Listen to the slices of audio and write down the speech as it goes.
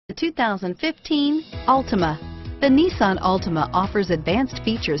The 2015 Altima. The Nissan Altima offers advanced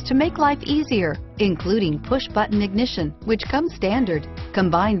features to make life easier, including push-button ignition, which comes standard.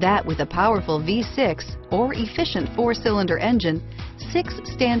 Combine that with a powerful V6 or efficient 4-cylinder engine, 6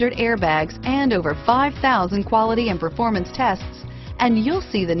 standard airbags, and over 5,000 quality and performance tests, and you'll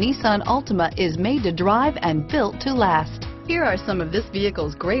see the Nissan Altima is made to drive and built to last. Here are some of this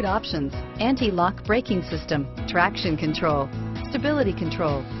vehicle's great options: anti-lock braking system, traction control, stability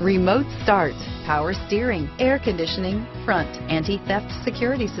control, remote start, power steering, air conditioning, front, anti-theft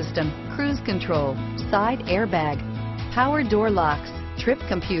security system, cruise control, side airbag, power door locks, trip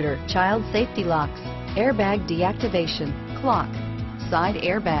computer, child safety locks, airbag deactivation, clock, side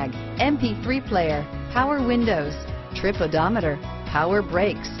airbag, MP3 player, power windows, trip odometer, power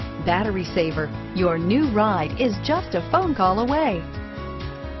brakes, battery saver. Your new ride is just a phone call away.